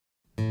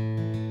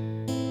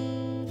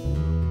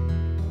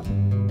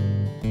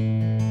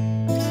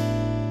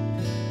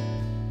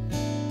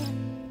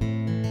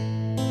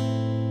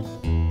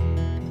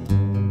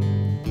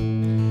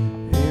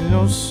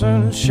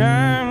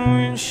sunshine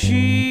when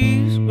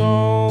she's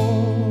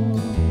gone.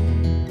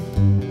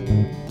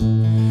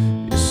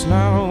 It's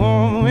not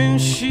warm when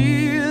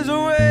she's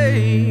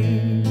away.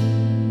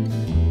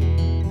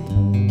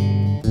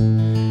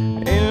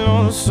 Ain't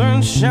no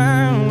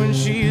sunshine when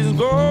she's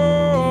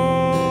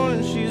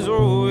gone. She's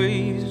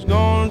always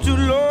gone too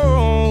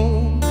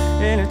long.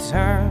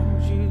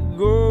 Anytime she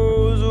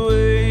goes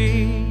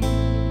away.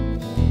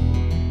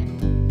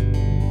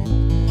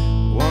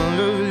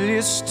 Wonder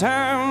this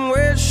time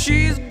where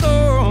she's gone.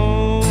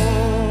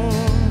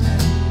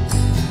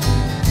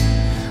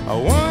 I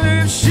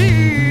wonder if she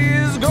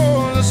is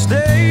gonna stay.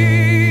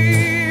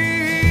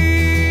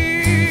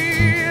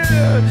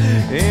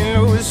 Ain't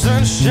no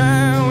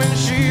sunshine when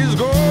she's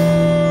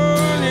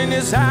gone. In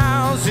this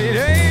house it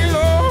ain't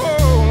no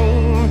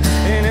home.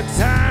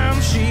 Anytime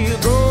she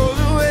goes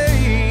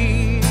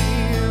away.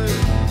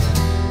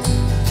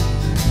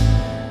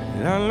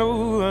 And I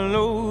know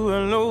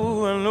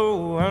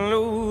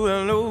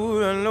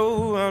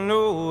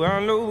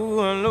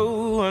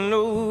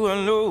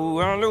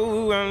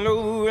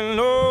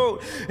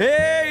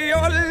hey, you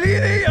ought to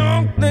leave the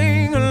young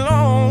thing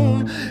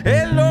alone.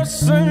 Ain't no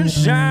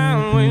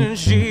sunshine when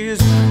she's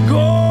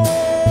gone.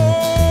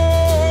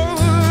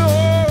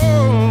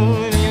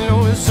 Ain't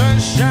no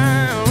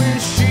sunshine when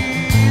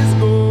she's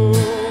gone.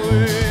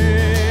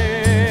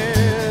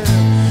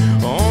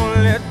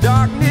 Only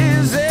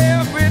darkness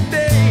every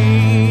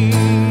day.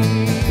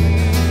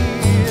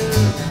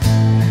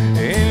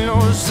 Ain't no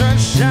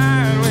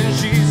sunshine when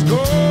she's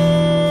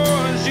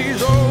gone.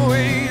 She's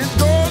always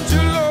gone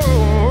too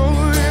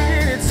long.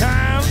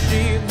 Anytime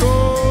she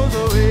goes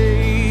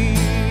away.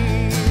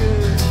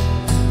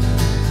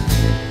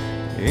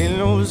 Ain't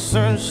no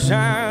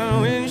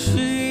sunshine when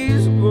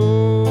she's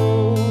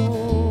gone.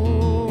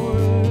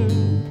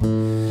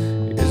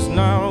 It's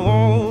not